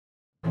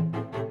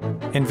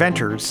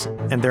inventors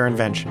and their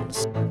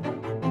inventions.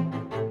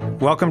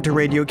 Welcome to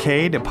Radio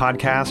Cade, a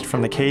podcast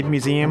from the Cade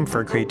Museum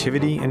for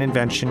Creativity and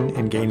Invention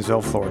in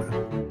Gainesville, Florida.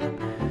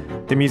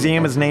 The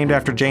museum is named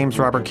after James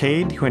Robert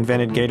Cade, who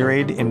invented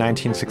Gatorade in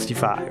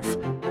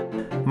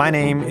 1965. My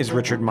name is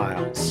Richard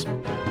Miles.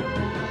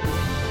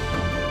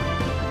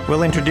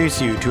 We'll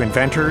introduce you to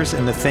inventors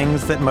and the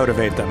things that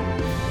motivate them.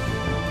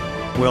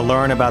 We'll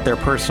learn about their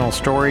personal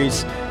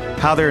stories,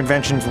 how their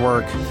inventions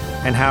work,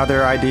 and how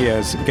their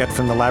ideas get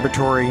from the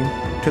laboratory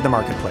to the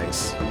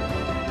marketplace.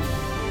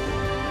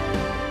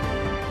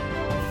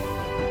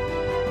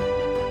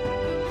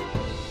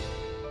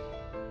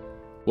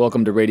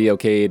 Welcome to Radio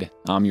Cade.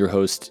 I'm your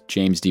host,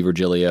 James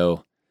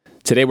DiVirgilio.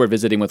 Today we're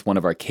visiting with one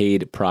of our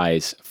Cade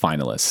Prize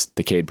finalists.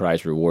 The Cade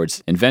Prize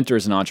rewards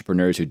inventors and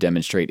entrepreneurs who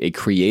demonstrate a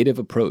creative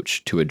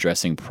approach to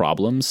addressing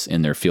problems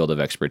in their field of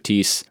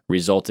expertise,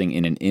 resulting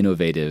in an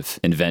innovative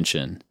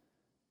invention.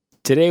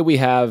 Today we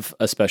have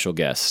a special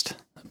guest,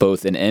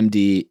 both an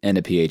MD and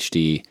a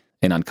PhD,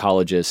 an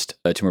oncologist,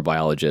 a tumor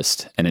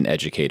biologist, and an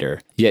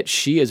educator. Yet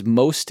she is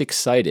most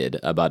excited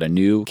about a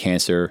new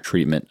cancer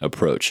treatment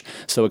approach.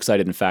 So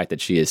excited, in fact, that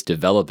she is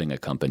developing a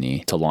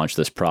company to launch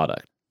this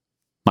product.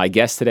 My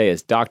guest today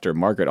is Dr.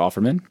 Margaret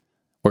Offerman.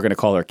 We're going to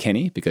call her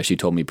Kenny because she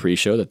told me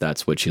pre-show that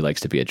that's what she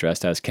likes to be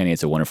addressed as. Kenny,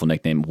 it's a wonderful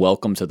nickname.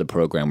 Welcome to the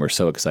program. We're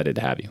so excited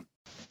to have you.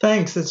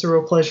 Thanks. It's a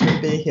real pleasure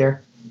to be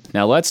here.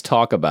 Now let's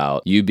talk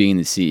about you being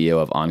the CEO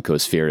of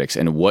Oncospherics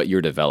and what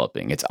you're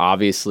developing. It's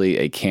obviously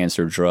a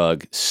cancer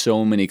drug.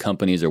 So many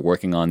companies are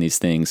working on these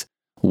things.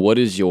 What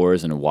is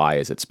yours and why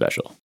is it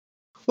special?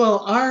 Well,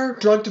 our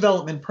drug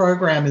development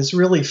program is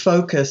really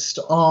focused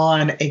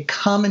on a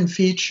common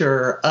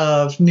feature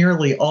of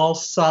nearly all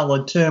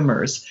solid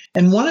tumors.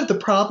 And one of the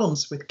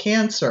problems with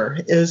cancer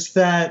is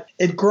that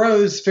it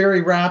grows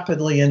very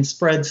rapidly and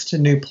spreads to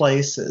new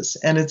places.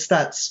 And it's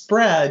that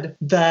spread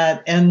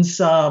that ends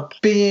up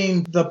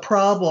being the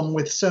problem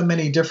with so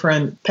many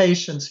different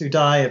patients who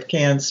die of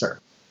cancer.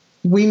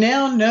 We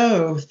now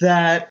know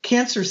that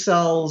cancer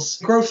cells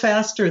grow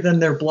faster than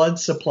their blood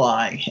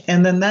supply,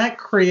 and then that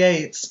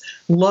creates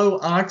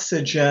low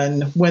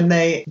oxygen when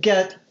they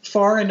get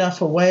far enough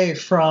away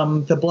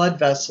from the blood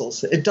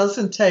vessels. It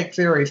doesn't take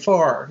very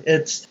far.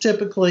 It's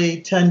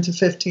typically 10 to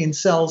 15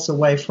 cells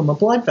away from a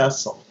blood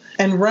vessel.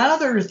 And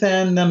rather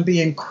than them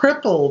being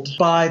crippled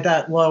by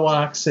that low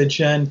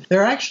oxygen,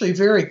 they're actually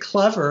very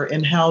clever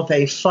in how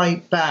they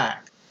fight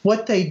back.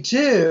 What they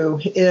do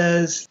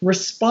is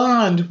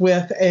respond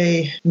with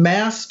a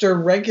master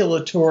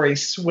regulatory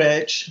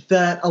switch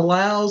that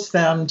allows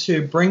them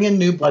to bring in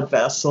new blood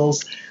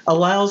vessels,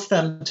 allows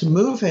them to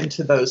move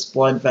into those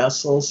blood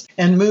vessels,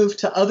 and move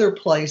to other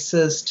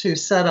places to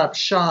set up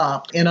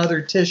shop in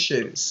other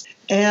tissues.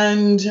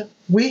 And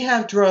we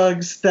have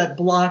drugs that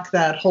block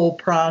that whole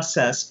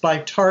process by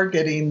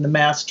targeting the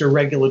master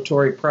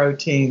regulatory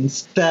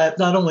proteins that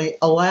not only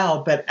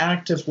allow but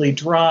actively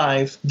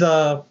drive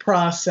the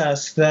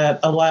process that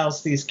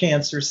allows these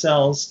cancer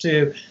cells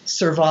to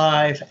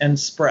survive and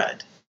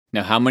spread.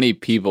 Now, how many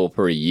people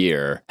per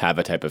year have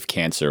a type of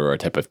cancer or a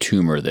type of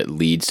tumor that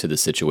leads to the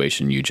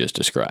situation you just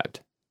described?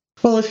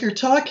 Well, if you're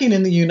talking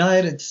in the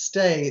United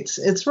States,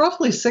 it's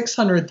roughly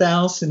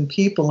 600,000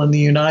 people in the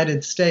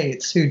United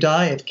States who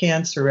die of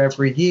cancer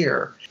every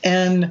year.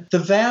 And the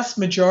vast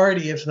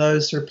majority of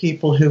those are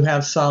people who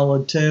have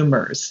solid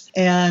tumors.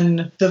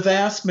 And the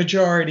vast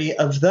majority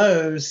of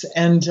those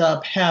end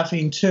up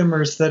having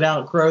tumors that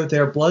outgrow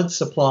their blood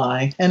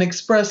supply and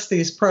express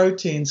these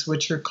proteins,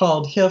 which are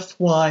called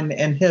HIF-1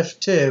 and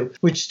HIF-2,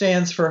 which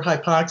stands for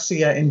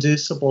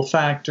hypoxia-inducible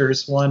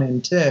factors 1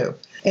 and 2.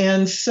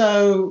 And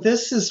so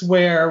this is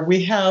where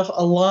we have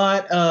a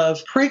lot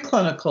of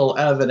preclinical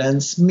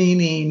evidence,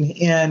 meaning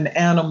in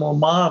animal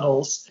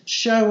models,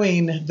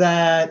 showing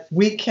that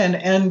we can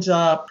end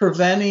up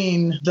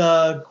preventing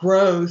the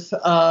growth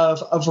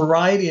of a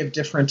variety of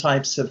different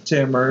types of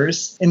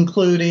tumors,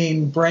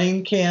 including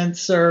brain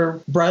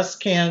cancer, breast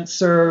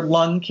cancer,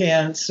 lung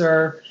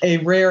cancer, a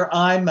rare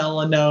eye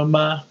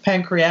melanoma,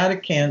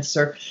 pancreatic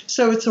cancer.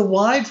 So it's a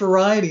wide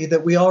variety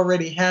that we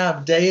already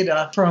have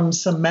data from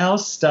some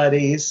mouse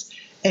studies.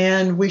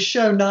 And we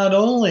show not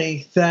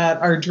only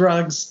that our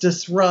drugs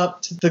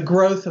disrupt the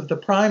growth of the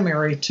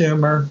primary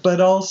tumor, but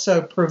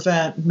also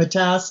prevent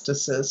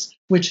metastasis,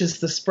 which is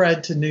the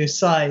spread to new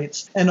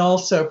sites, and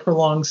also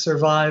prolong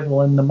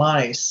survival in the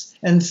mice.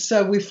 And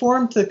so we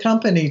formed the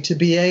company to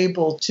be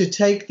able to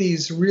take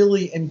these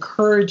really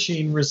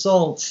encouraging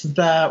results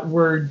that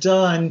were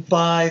done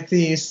by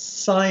these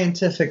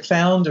scientific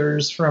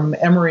founders from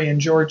Emory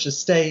and Georgia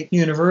State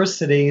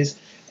universities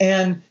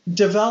and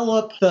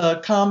develop the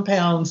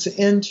compounds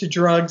into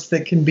drugs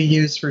that can be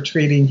used for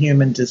treating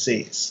human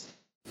disease.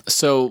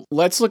 So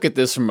let's look at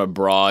this from a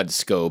broad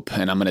scope,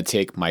 and I'm going to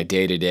take my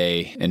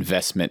day-to-day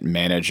investment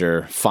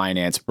manager,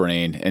 finance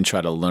brain, and try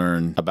to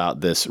learn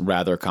about this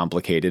rather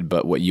complicated,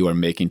 but what you are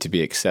making to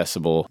be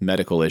accessible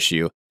medical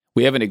issue.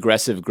 We have an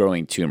aggressive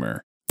growing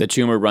tumor. The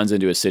tumor runs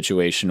into a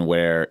situation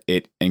where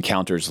it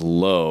encounters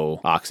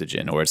low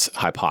oxygen or it's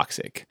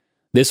hypoxic.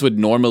 This would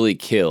normally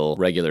kill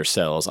regular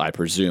cells, I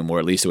presume, or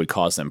at least it would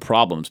cause them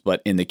problems.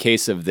 But in the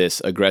case of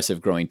this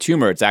aggressive growing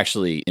tumor, it's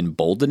actually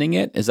emboldening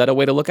it. Is that a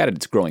way to look at it?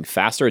 It's growing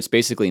faster. It's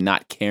basically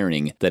not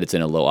caring that it's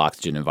in a low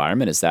oxygen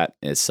environment. Is that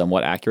a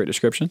somewhat accurate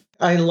description?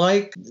 I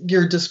like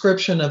your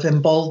description of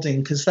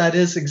emboldening because that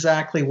is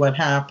exactly what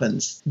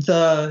happens.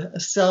 The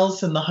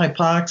cells in the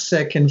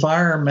hypoxic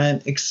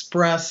environment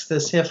express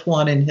this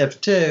HIF1 and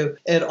HIF2.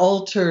 It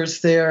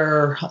alters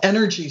their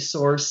energy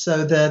source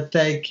so that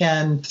they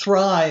can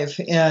thrive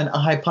in a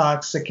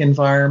hypoxic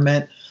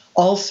environment,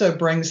 also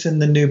brings in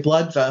the new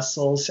blood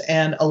vessels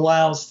and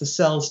allows the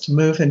cells to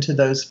move into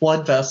those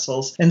blood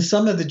vessels. And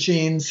some of the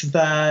genes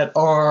that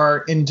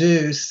are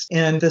induced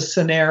in this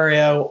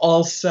scenario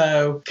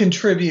also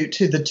contribute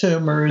to the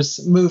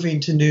tumors moving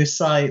to new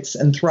sites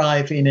and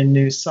thriving in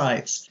new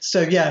sites.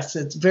 So yes,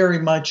 it very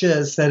much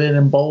is that it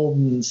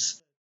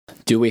emboldens.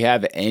 Do we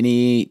have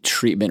any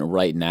treatment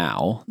right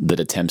now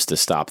that attempts to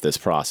stop this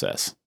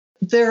process?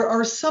 There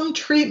are some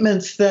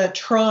treatments that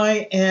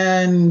try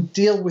and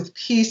deal with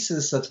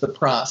pieces of the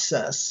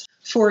process.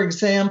 For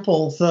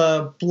example,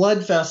 the blood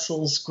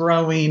vessels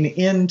growing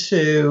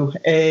into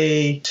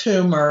a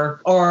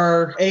tumor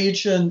are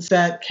agents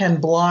that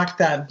can block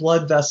that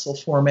blood vessel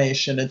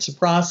formation. It's a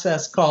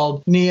process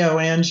called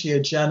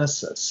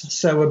neoangiogenesis.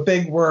 So a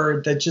big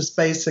word that just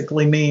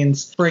basically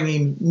means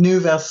bringing new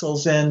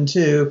vessels in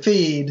to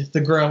feed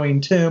the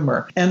growing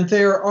tumor. And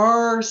there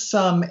are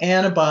some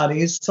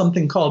antibodies,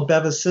 something called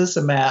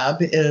bevacizumab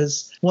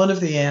is one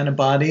of the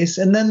antibodies.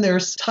 And then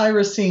there's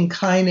tyrosine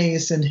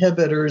kinase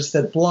inhibitors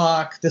that block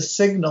the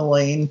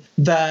signaling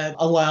that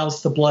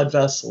allows the blood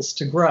vessels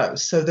to grow.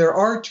 So there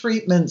are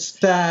treatments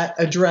that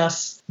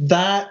address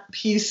that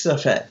piece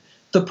of it.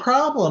 The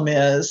problem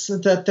is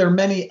that there are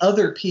many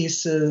other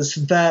pieces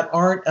that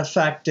aren't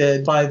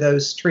affected by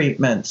those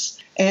treatments.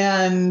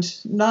 And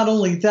not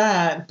only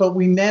that, but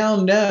we now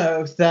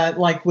know that,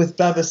 like with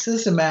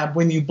bevacizumab,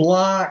 when you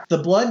block the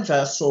blood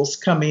vessels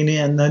coming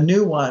in, the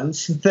new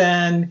ones,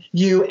 then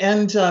you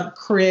end up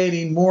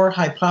creating more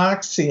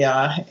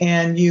hypoxia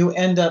and you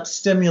end up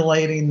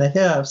stimulating the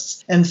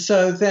HIFs. And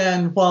so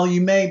then while you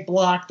may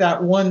block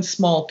that one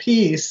small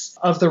piece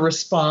of the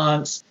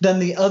response, then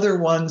the other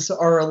ones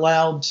are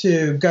allowed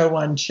to go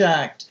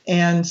unchecked.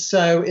 And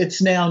so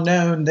it's now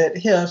known that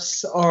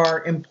HIFs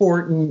are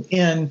important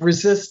in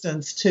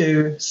resistance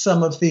to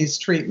some of these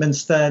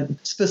treatments that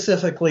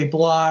specifically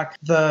block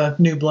the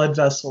new blood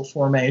vessel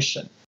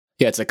formation.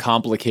 Yeah, it's a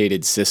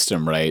complicated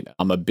system, right?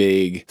 I'm a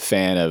big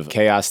fan of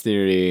chaos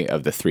theory,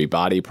 of the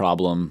three-body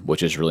problem,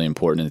 which is really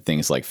important in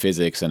things like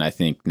physics. And I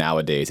think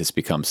nowadays it's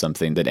become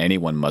something that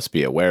anyone must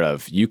be aware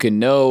of. You can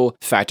know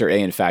factor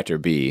A and factor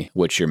B,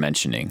 which you're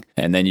mentioning.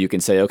 And then you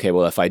can say, okay,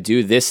 well, if I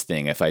do this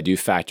thing, if I do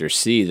factor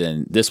C,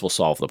 then this will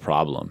solve the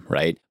problem,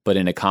 right? But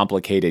in a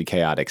complicated,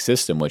 chaotic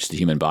system, which the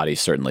human body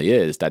certainly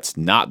is, that's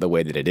not the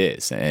way that it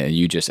is. And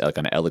you just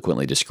kind of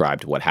eloquently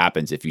described what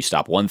happens. If you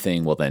stop one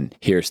thing, well, then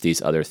here's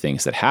these other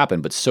things that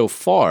happen. But so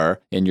far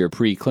in your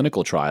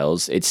preclinical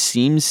trials, it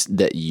seems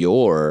that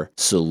your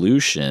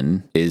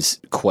solution is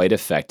quite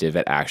effective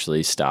at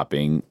actually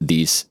stopping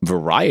these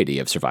variety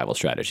of survival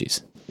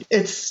strategies.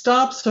 It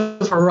stops a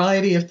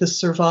variety of the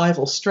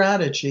survival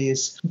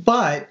strategies,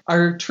 but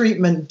our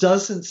treatment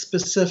doesn't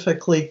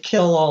specifically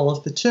kill all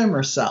of the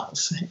tumor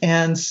cells.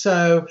 And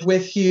so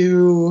with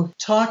you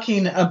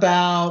talking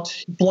about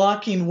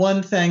blocking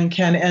one thing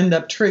can end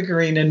up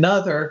triggering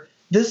another,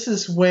 this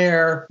is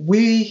where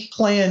we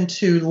plan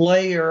to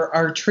layer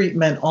our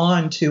treatment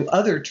on to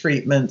other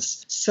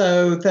treatments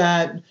so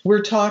that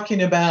we're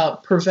talking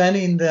about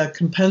preventing the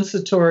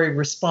compensatory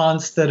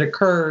response that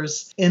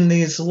occurs in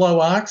these low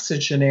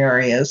oxygen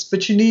areas,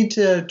 but you need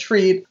to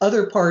treat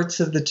other parts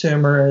of the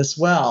tumor as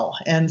well.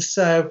 And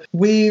so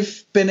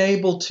we've been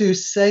able to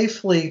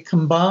safely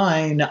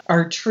combine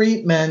our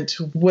treatment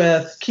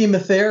with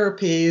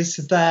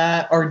chemotherapies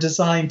that are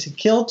designed to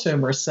kill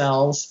tumor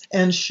cells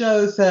and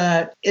show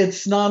that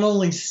it's not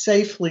only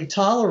safely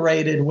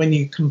tolerated when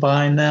you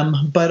combine them,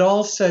 but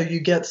also you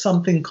get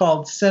something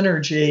called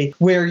synergy,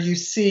 where you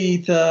see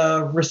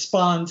the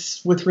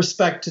response with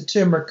respect to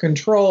tumor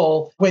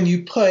control when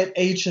you put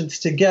agents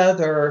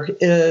together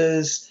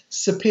is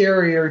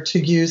superior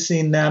to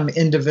using them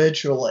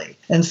individually.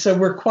 And so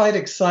we're quite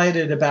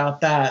excited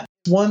about that.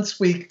 Once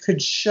we could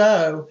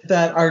show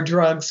that our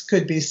drugs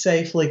could be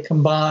safely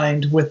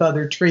combined with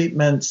other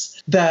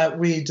treatments, that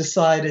we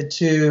decided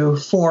to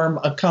form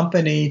a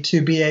company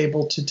to be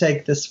able to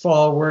take this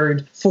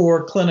forward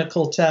for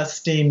clinical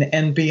testing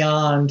and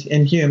beyond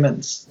in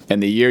humans.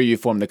 And the year you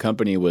formed the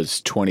company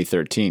was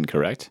 2013,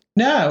 correct?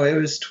 No, it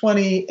was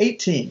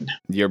 2018.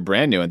 You're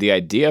brand new. And the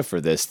idea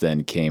for this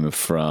then came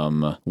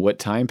from what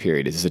time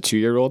period? Is this a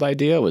 2-year-old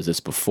idea? Was this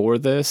before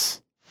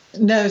this?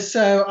 No,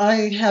 so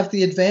I have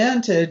the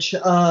advantage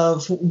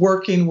of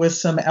working with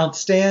some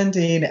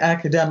outstanding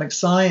academic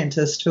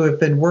scientists who have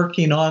been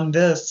working on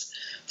this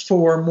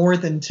for more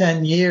than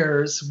 10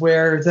 years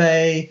where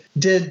they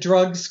did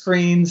drug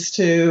screens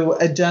to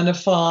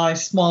identify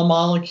small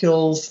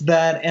molecules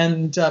that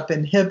end up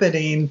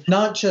inhibiting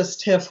not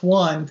just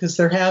HIF-1, because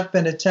there have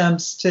been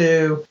attempts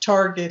to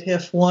target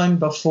HIF-1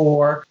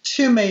 before,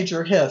 two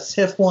major HIFs,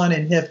 HIF-1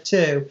 and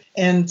HIF-2,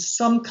 and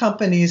some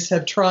companies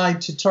have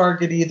tried to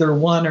target either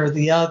one or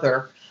the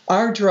other.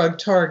 Our drug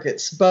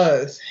targets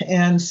both.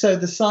 And so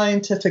the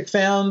scientific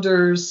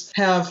founders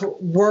have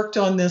worked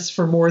on this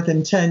for more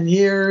than 10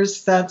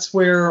 years. That's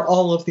where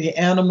all of the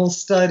animal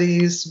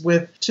studies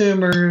with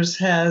tumors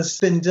has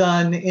been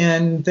done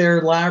in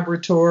their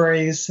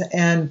laboratories.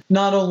 And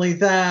not only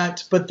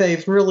that, but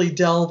they've really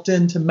delved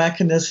into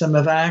mechanism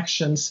of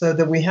action so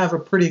that we have a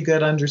pretty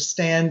good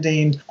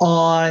understanding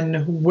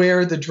on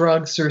where the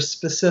drugs are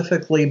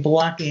specifically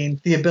blocking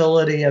the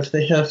ability of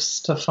the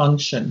HIFs to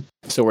function.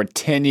 So we're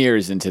 10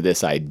 years into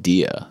this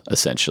idea,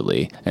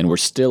 essentially, and we're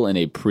still in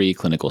a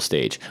preclinical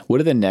stage. What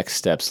do the next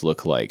steps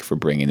look like for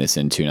bringing this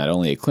into not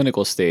only a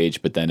clinical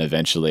stage, but then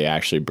eventually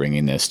actually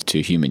bringing this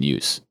to human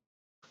use?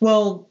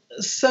 Well,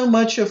 so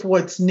much of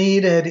what's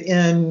needed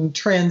in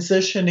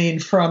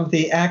transitioning from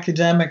the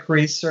academic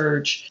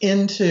research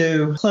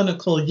into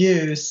clinical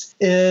use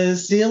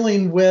is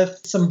dealing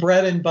with some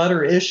bread and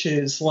butter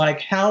issues,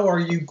 like how are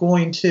you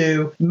going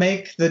to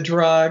make the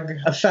drug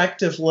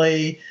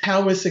effectively?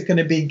 How is it going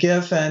to be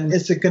given?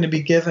 Is it going to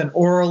be given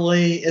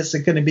orally? Is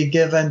it going to be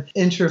given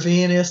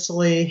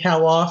intravenously?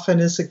 How often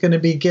is it going to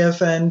be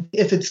given?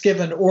 If it's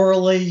given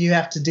orally, you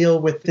have to deal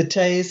with the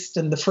taste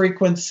and the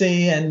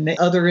frequency and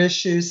other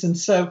issues. And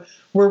so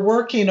we're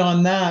working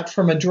on that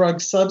from a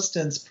drug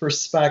substance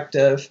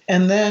perspective.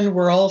 And then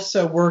we're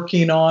also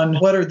working on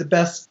what are the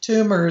best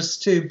tumors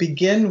to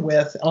begin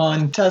with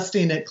on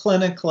testing it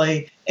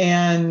clinically,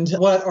 and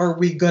what are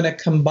we going to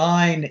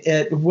combine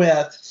it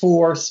with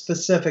for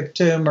specific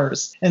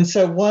tumors. And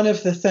so one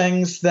of the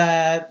things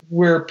that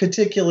we're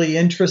particularly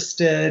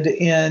interested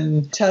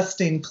in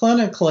testing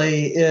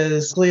clinically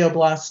is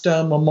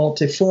glioblastoma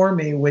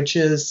multiforme, which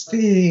is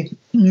the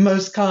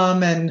most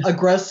common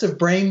aggressive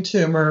brain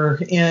tumor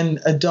in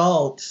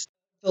adults.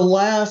 The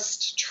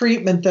last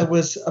treatment that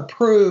was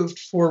approved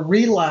for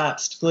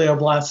relapsed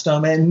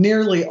glioblastoma, and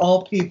nearly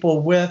all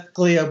people with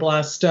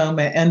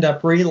glioblastoma end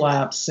up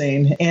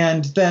relapsing,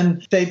 and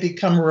then they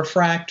become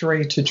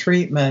refractory to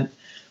treatment.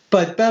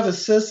 But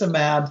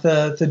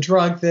bevacizumab, the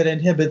drug that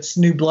inhibits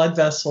new blood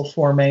vessel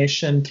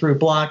formation through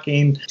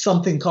blocking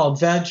something called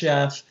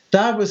VEGF,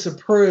 that was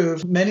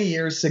approved many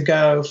years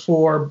ago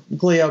for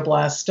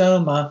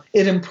glioblastoma.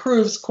 It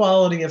improves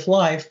quality of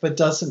life but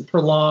doesn't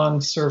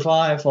prolong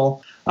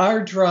survival.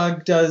 Our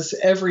drug does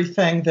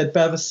everything that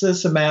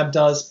bevacizumab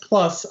does,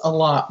 plus a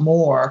lot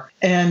more.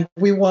 And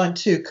we want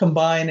to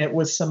combine it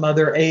with some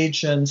other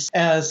agents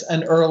as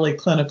an early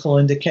clinical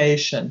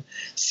indication.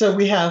 So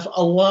we have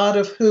a lot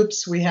of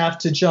hoops we have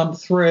to jump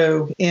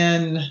through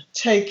in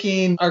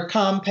taking our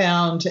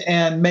compound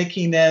and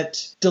making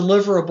it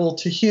deliverable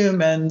to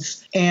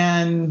humans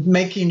and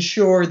making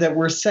sure that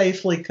we're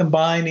safely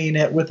combining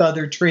it with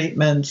other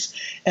treatments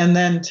and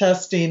then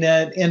testing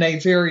it in a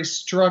very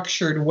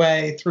structured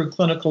way through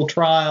clinical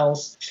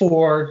trials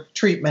for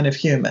treatment of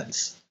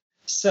humans.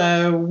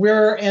 So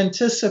we're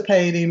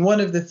anticipating,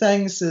 one of the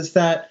things is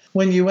that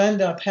when you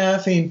end up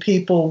having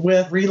people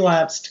with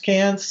relapsed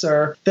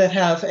cancer that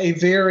have a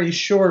very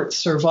short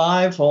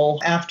survival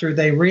after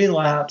they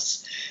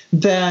relapse,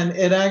 then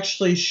it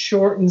actually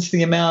shortens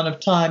the amount of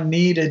time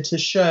needed to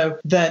show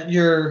that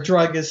your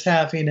drug is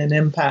having an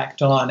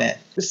impact on it.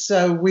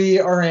 So we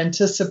are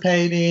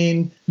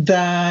anticipating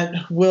that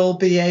we'll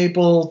be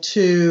able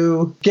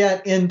to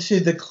get into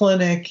the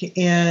clinic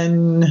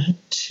in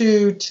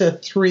 2 to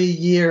 3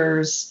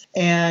 years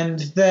and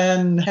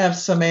then have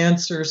some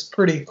answers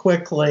pretty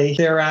quickly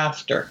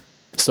thereafter.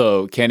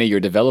 So, Kenny, you're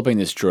developing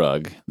this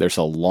drug. There's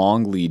a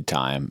long lead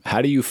time.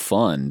 How do you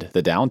fund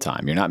the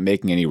downtime? You're not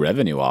making any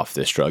revenue off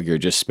this drug. You're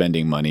just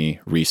spending money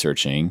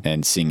researching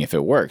and seeing if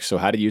it works. So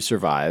how do you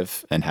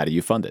survive and how do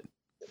you fund it?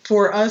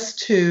 For us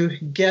to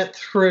get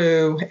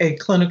through a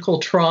clinical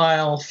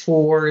trial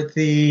for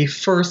the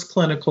first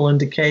clinical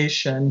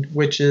indication,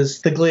 which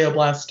is the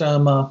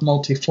glioblastoma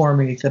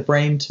multiforme, the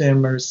brain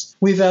tumors,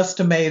 we've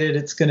estimated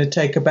it's going to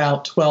take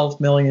about $12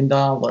 million.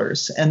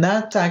 And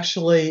that's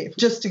actually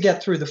just to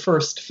get through the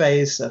first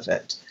phase of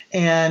it.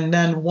 And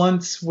then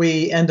once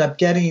we end up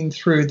getting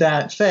through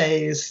that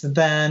phase,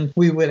 then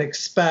we would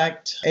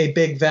expect a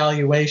big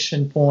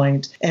valuation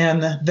point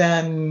and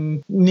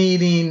then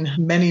needing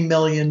many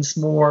millions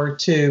more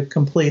to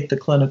complete the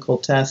clinical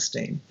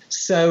testing.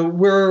 So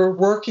we're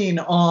working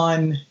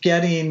on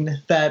getting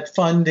that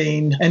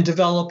funding and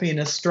developing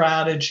a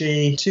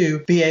strategy to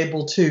be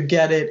able to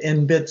get it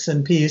in bits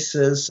and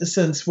pieces.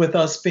 Since with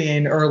us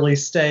being early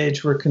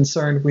stage, we're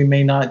concerned we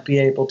may not be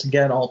able to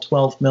get all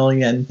 12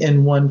 million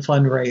in one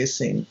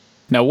fundraising.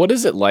 Now, what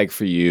is it like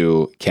for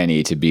you,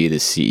 Kenny, to be the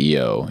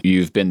CEO?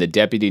 You've been the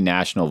Deputy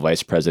National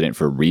Vice President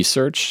for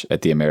Research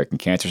at the American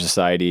Cancer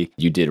Society.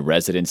 You did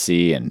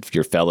residency and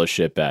your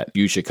fellowship at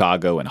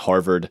UChicago and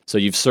Harvard. So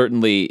you've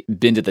certainly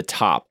been to the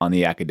top on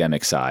the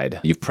academic side.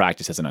 You've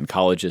practiced as an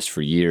oncologist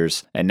for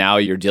years, and now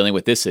you're dealing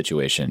with this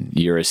situation.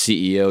 You're a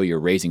CEO, you're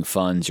raising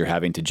funds, you're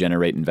having to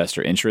generate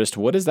investor interest.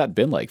 What has that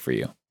been like for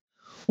you?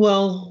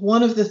 Well,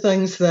 one of the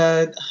things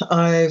that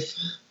I've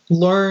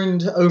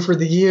learned over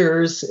the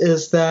years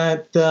is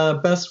that the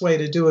best way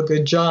to do a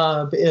good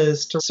job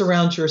is to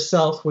surround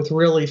yourself with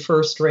really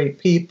first-rate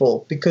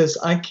people, because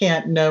I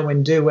can't know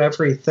and do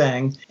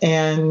everything.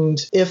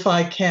 And if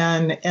I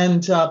can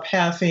end up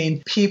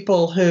having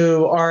people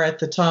who are at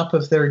the top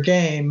of their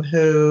game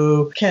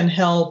who can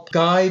help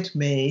guide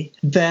me,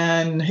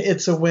 then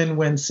it's a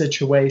win-win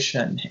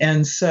situation.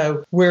 And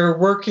so we're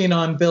working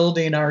on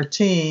building our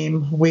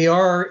team. We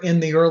are in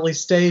the early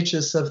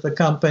stages of the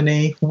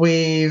company.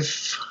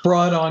 We've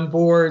brought on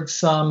board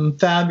some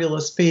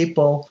fabulous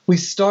people. We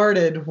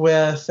started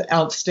with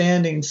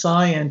outstanding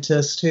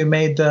scientists who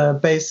made the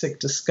basic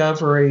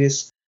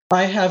discoveries.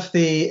 I have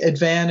the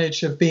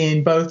advantage of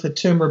being both a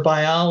tumor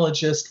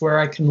biologist, where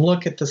I can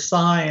look at the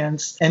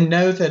science and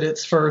know that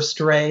it's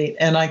first rate,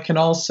 and I can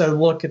also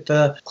look at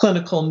the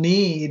clinical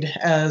need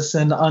as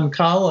an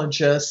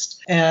oncologist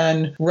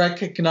and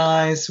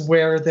recognize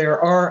where there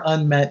are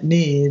unmet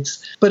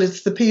needs. But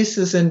it's the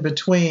pieces in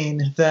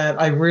between that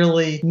I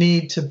really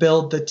need to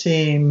build the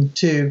team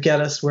to get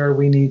us where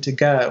we need to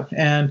go.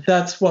 And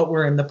that's what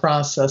we're in the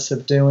process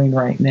of doing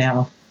right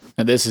now.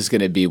 And this is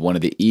going to be one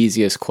of the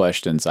easiest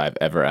questions I've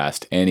ever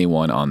asked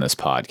anyone on this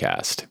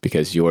podcast,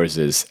 because yours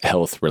is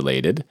health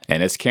related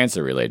and it's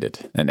cancer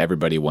related, and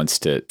everybody wants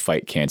to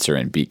fight cancer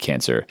and beat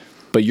cancer.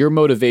 But your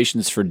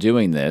motivations for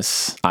doing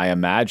this, I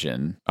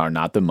imagine, are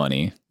not the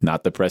money,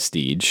 not the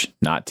prestige,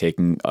 not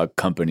taking a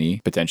company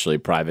potentially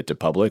private to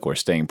public or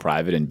staying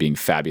private and being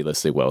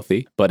fabulously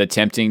wealthy, but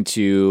attempting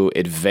to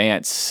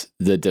advance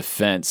the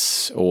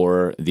defense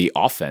or the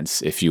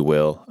offense, if you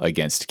will,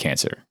 against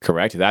cancer.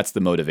 Correct? That's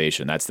the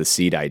motivation. That's the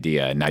seed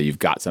idea. And now you've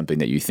got something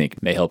that you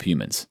think may help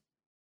humans.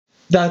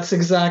 That's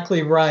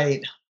exactly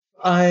right.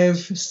 I've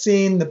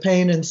seen the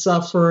pain and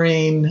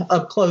suffering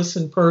up close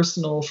and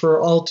personal for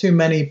all too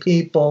many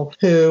people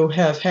who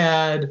have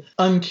had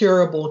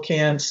uncurable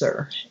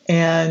cancer.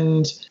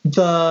 And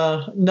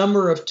the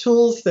number of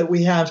tools that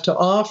we have to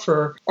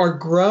offer are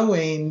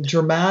growing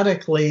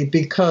dramatically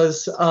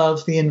because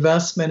of the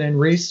investment in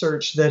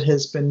research that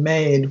has been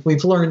made.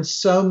 We've learned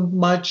so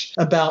much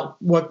about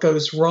what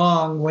goes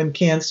wrong when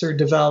cancer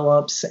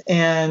develops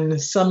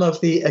and some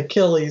of the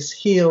Achilles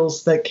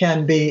heels that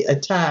can be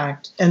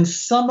attacked. And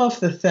some of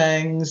the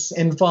things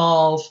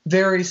involve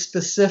very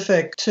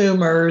specific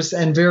tumors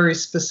and very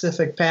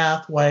specific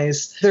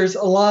pathways. There's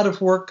a lot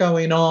of work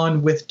going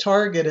on with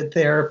targeted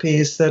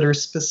therapies that are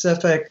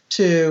specific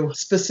to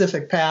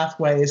specific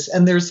pathways.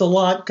 And there's a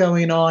lot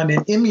going on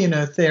in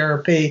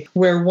immunotherapy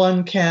where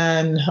one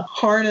can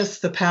harness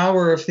the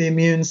power of the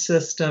immune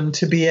system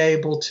to be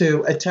able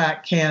to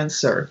attack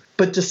cancer.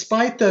 But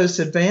despite those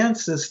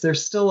advances,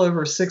 there's still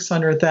over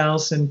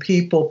 600,000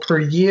 people per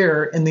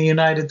year in the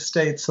United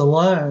States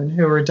alone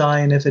who are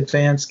dying of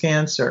advanced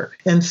cancer.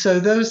 And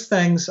so those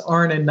things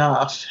aren't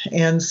enough.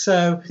 And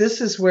so this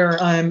is where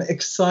I'm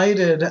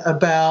excited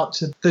about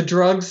the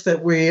drugs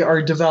that we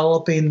are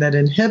developing that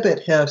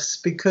inhibit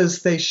HIFs,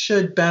 because they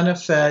should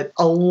benefit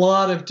a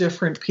lot of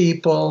different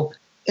people,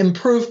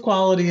 improve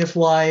quality of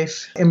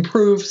life,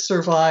 improve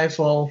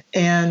survival,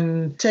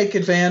 and take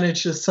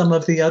advantage of some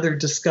of the other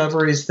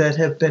discoveries that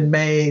have been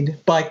made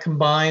by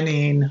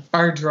combining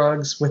our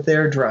drugs with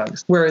their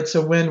drugs, where it's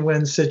a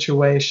win-win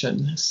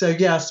situation. So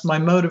yes, my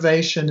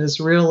motivation is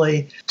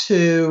really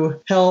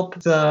to help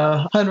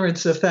the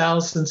hundreds of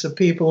thousands of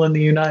people in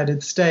the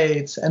United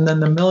States and then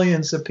the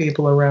millions of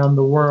people around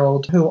the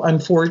world who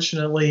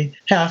unfortunately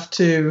have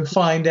to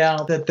find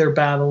out that they're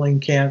battling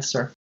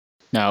cancer.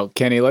 Now,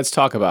 Kenny, let's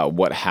talk about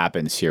what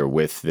happens here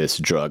with this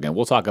drug. And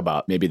we'll talk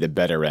about maybe the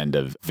better end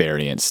of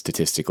variance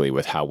statistically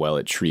with how well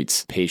it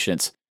treats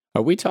patients.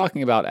 Are we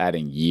talking about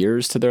adding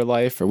years to their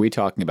life? Are we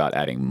talking about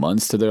adding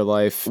months to their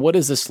life? What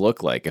does this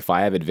look like? If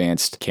I have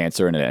advanced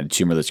cancer and a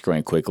tumor that's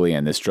growing quickly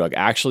and this drug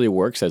actually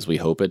works as we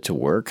hope it to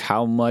work,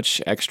 how much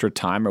extra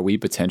time are we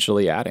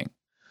potentially adding?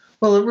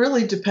 Well, it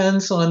really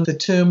depends on the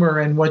tumor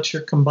and what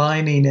you're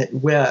combining it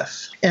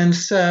with. And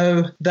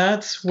so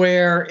that's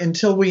where,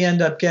 until we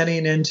end up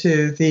getting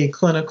into the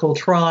clinical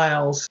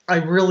trials, I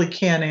really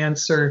can't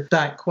answer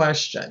that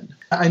question.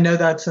 I know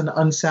that's an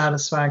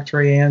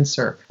unsatisfactory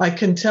answer. I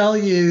can tell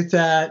you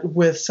that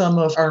with some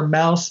of our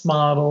mouse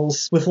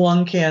models with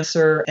lung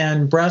cancer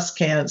and breast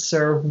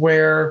cancer,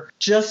 where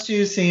just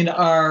using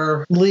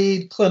our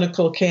lead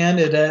clinical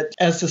candidate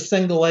as a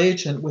single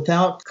agent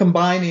without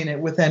combining it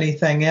with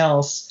anything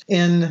else,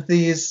 in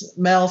these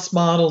mouse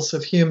models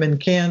of human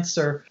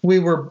cancer, we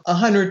were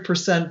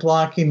 100%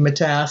 blocking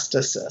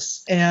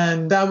metastasis.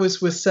 And that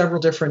was with several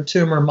different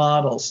tumor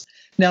models.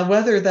 Now,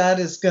 whether that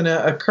is going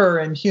to occur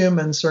in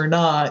humans or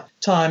not,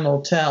 time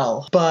will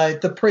tell.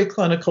 But the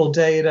preclinical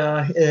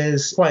data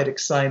is quite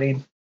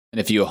exciting. And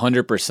if you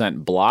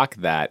 100% block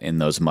that in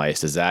those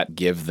mice, does that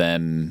give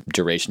them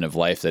duration of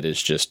life that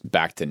is just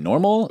back to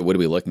normal? What are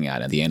we looking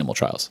at in the animal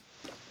trials?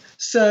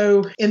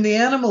 So in the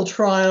animal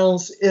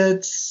trials,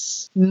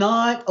 it's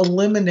not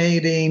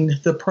eliminating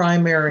the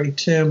primary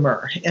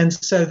tumor. And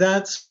so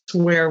that's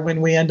where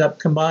when we end up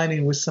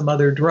combining with some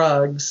other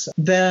drugs,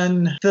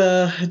 then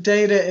the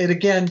data, it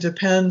again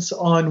depends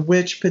on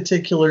which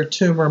particular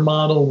tumor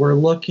model we're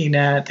looking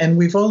at. And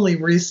we've only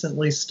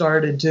recently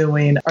started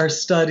doing our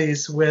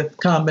studies with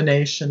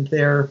combination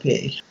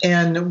therapy.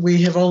 And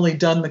we have only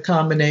done the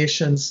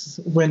combinations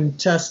when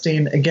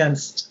testing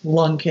against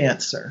lung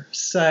cancer.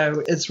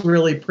 So it's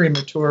really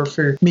premature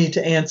for me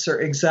to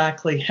answer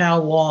exactly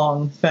how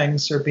long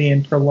things are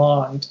being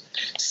prolonged.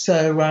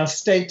 So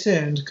stay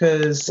tuned,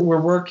 because we're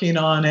working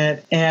on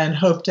it and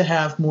hope to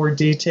have more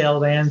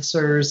detailed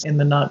answers in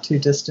the not too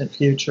distant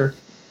future.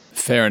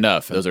 Fair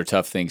enough. Those are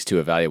tough things to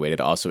evaluate. It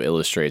also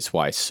illustrates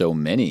why so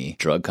many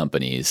drug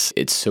companies,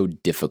 it's so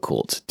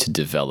difficult to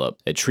develop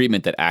a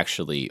treatment that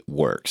actually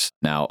works.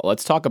 Now,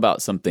 let's talk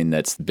about something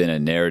that's been a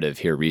narrative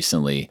here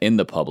recently in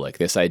the public.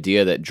 This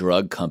idea that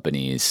drug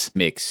companies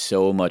make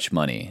so much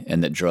money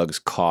and that drugs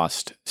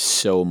cost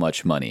so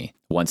much money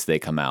once they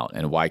come out,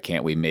 and why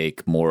can't we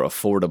make more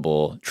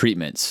affordable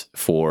treatments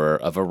for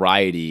a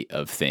variety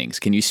of things?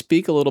 Can you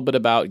speak a little bit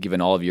about, given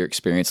all of your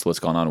experience, what's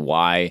gone on,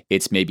 why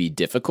it's maybe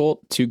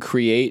difficult to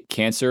create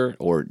cancer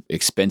or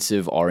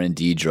expensive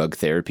R&D drug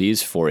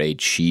therapies for a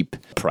cheap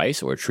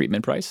price or a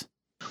treatment price?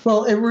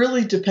 Well, it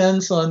really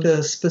depends on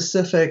the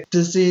specific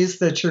disease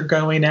that you're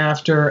going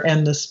after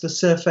and the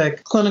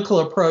specific clinical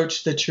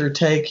approach that you're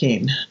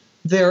taking.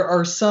 There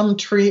are some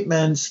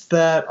treatments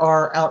that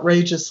are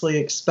outrageously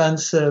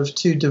expensive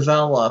to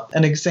develop.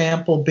 An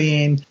example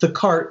being the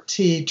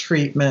CAR-T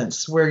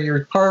treatments, where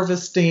you're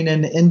harvesting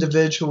an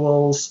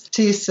individual's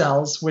T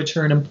cells, which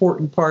are an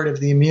important part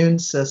of the immune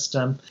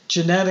system,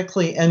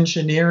 genetically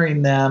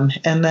engineering them,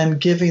 and then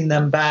giving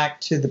them back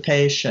to the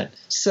patient.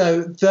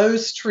 So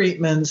those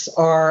treatments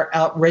are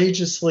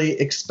outrageously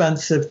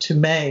expensive to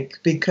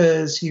make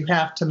because you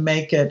have to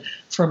make it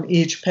from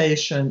each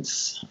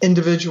patient's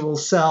individual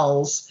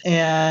cells,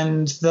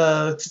 and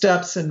the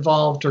steps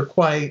involved are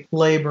quite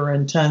labor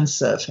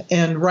intensive.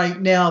 And right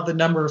now, the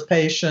number of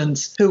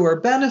patients who are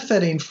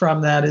benefiting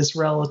from that is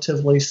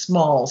relatively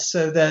small,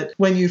 so that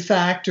when you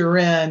factor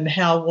in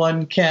how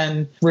one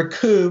can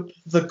recoup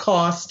the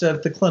cost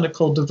of the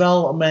clinical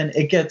development,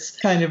 it gets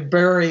kind of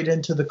buried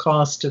into the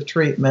cost of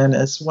treatment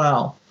as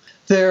well.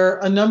 There are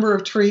a number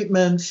of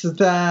treatments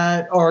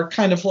that are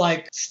kind of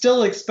like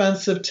still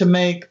expensive to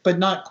make, but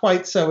not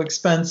quite so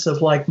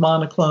expensive, like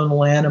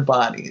monoclonal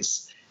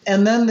antibodies.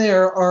 And then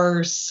there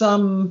are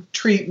some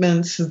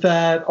treatments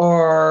that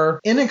are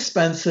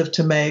inexpensive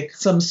to make,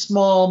 some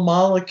small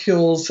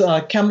molecules,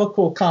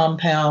 chemical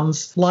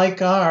compounds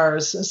like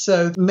ours.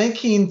 So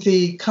making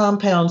the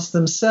compounds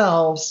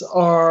themselves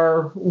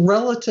are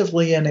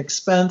relatively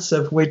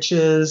inexpensive, which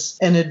is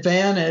an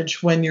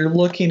advantage when you're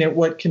looking at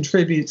what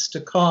contributes to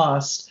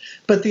cost.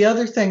 But the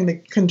other thing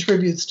that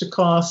contributes to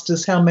cost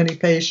is how many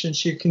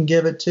patients you can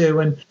give it to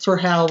and for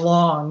how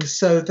long,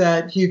 so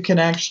that you can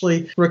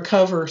actually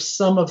recover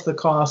some of the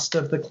cost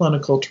of the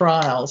clinical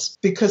trials,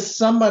 because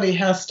somebody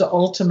has to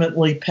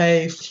ultimately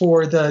pay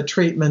for the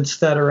treatments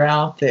that are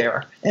out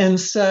there. And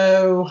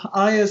so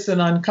I, as an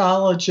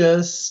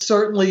oncologist,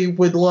 certainly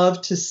would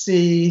love to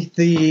see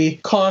the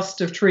cost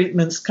of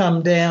treatments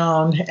come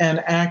down and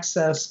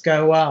access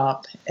go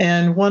up.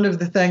 And one of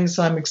the things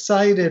I'm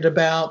excited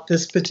about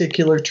this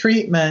particular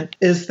treatment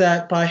is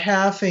that by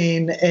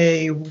having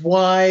a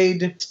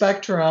wide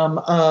spectrum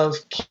of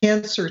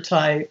cancer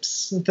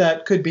types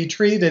that could be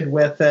treated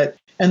with it,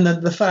 and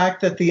the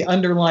fact that the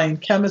underlying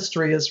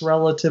chemistry is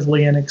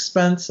relatively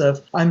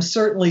inexpensive, I'm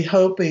certainly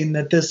hoping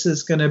that this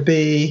is going to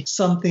be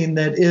something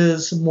that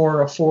is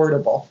more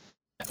affordable.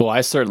 Well,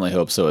 I certainly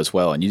hope so as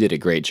well. And you did a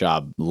great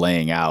job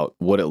laying out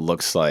what it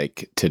looks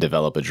like to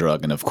develop a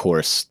drug. And of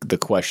course, the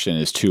question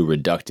is too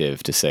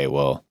reductive to say,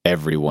 well,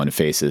 everyone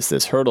faces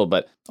this hurdle.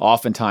 But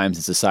oftentimes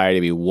in society,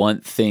 we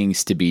want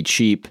things to be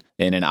cheap.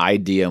 In an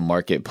idea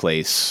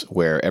marketplace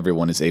where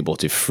everyone is able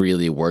to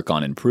freely work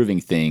on improving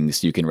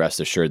things, you can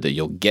rest assured that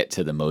you'll get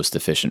to the most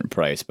efficient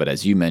price. But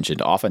as you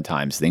mentioned,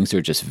 oftentimes things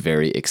are just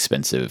very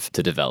expensive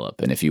to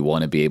develop. And if you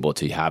want to be able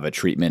to have a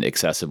treatment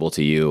accessible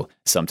to you,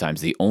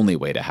 sometimes the only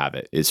way to have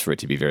it is for it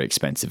to be very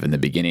expensive in the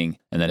beginning.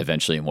 And then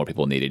eventually more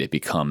people need it. It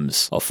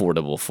becomes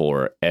affordable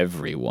for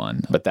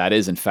everyone. But that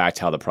is in fact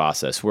how the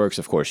process works.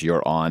 Of course,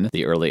 you're on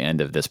the early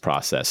end of this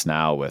process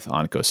now with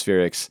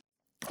Oncospherics.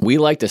 We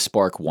like to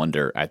spark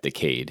wonder at the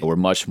Cade. We're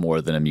much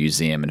more than a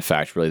museum. In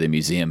fact, really, the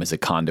museum is a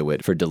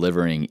conduit for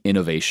delivering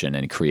innovation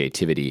and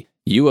creativity.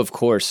 You, of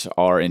course,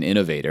 are an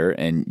innovator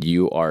and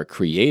you are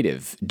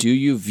creative. Do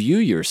you view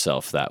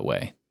yourself that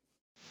way?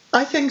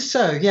 I think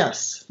so,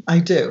 yes, I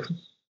do.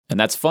 And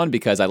that's fun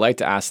because I like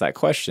to ask that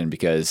question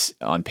because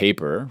on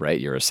paper, right,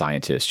 you're a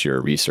scientist, you're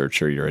a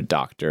researcher, you're a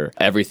doctor.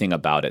 Everything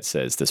about it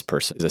says this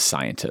person is a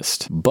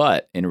scientist.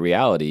 But in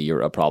reality,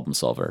 you're a problem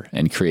solver,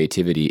 and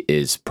creativity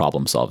is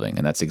problem solving.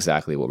 And that's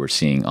exactly what we're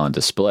seeing on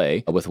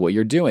display with what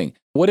you're doing.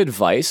 What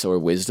advice or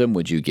wisdom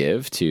would you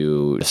give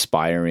to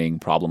aspiring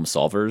problem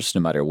solvers,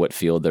 no matter what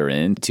field they're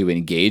in, to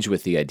engage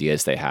with the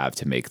ideas they have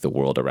to make the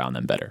world around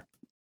them better?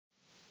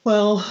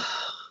 Well,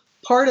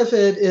 part of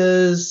it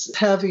is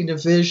having a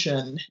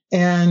vision.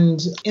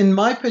 And in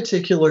my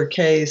particular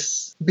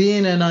case,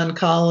 being an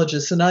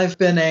oncologist, and I've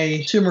been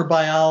a tumor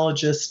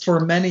biologist for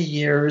many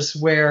years,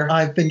 where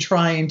I've been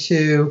trying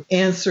to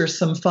answer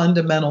some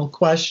fundamental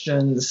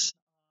questions.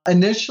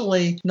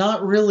 Initially,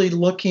 not really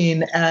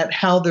looking at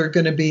how they're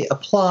going to be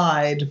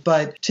applied,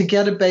 but to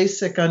get a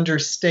basic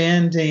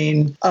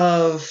understanding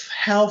of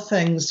how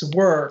things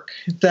work,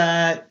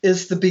 that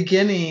is the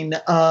beginning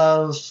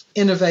of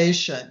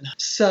innovation.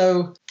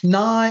 So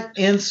not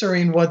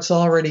answering what's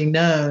already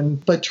known,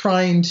 but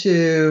trying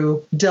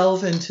to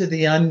delve into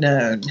the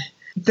unknown.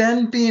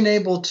 Then being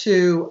able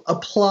to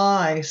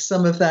apply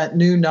some of that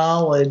new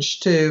knowledge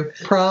to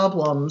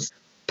problems.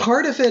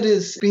 Part of it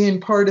is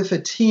being part of a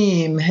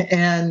team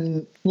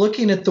and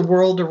looking at the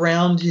world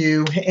around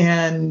you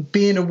and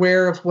being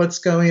aware of what's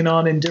going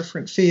on in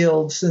different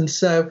fields. And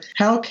so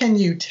how can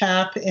you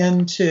tap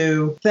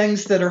into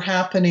things that are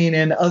happening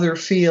in other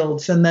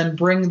fields and then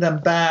bring them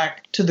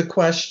back to the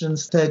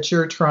questions that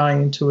you're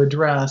trying to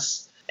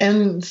address?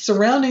 And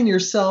surrounding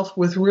yourself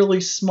with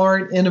really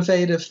smart,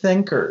 innovative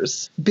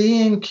thinkers,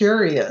 being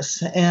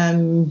curious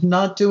and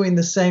not doing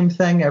the same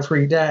thing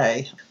every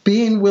day,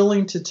 being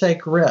willing to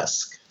take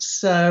risks.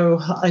 So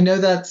I know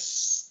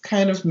that's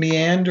kind of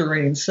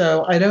meandering,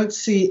 so I don't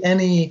see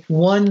any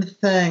one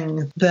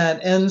thing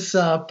that ends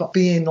up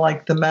being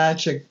like the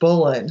magic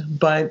bullet,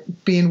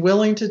 but being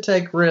willing to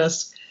take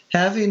risks,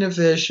 having a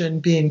vision,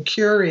 being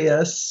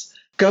curious,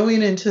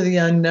 going into the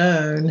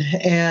unknown,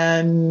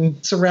 and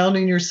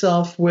surrounding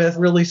yourself with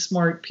really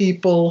smart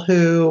people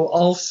who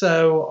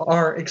also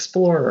are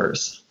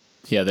explorers.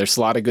 Yeah, there's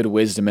a lot of good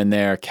wisdom in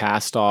there.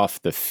 Cast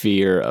off the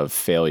fear of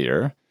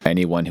failure.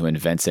 Anyone who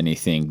invents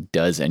anything,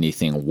 does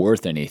anything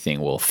worth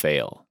anything will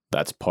fail.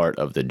 That's part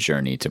of the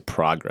journey to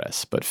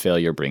progress. But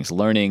failure brings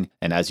learning.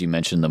 And as you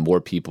mentioned, the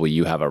more people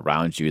you have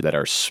around you that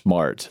are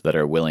smart, that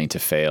are willing to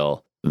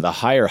fail, the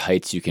higher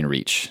heights you can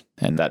reach.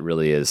 And that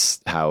really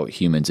is how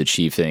humans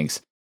achieve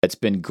things. It's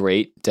been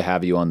great to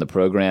have you on the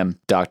program.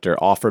 Dr.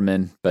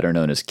 Offerman, better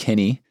known as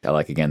Kenny. I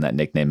like, again, that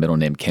nickname, middle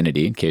name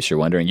Kennedy, in case you're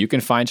wondering. You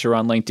can find her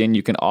on LinkedIn.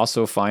 You can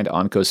also find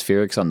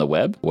Oncospherics on the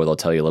web, where they'll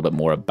tell you a little bit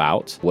more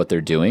about what they're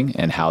doing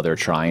and how they're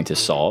trying to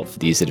solve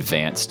these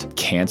advanced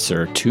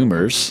cancer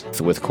tumors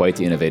with quite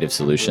the innovative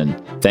solution.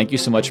 Thank you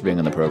so much for being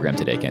on the program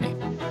today, Kenny.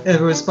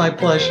 It was my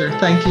pleasure.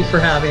 Thank you for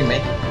having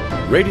me.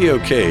 Radio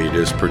Cade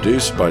is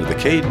produced by the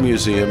Cade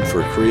Museum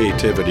for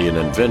Creativity and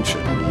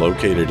Invention,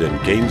 located in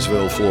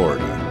Gainesville,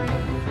 Florida.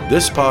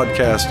 This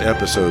podcast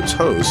episode's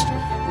host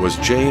was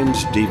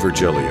James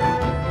DiVirgilio,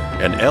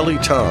 and Ellie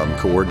Tom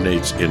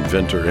coordinates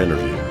inventor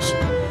interviews.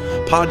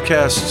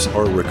 Podcasts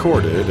are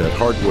recorded at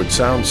Hardwood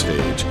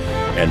Soundstage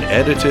and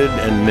edited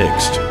and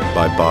mixed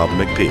by Bob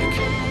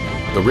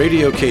McPeak. The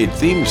Radio Cade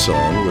theme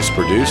song was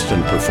produced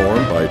and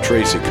performed by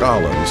Tracy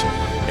Collins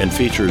and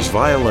features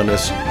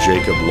violinist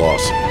Jacob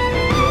Lawson.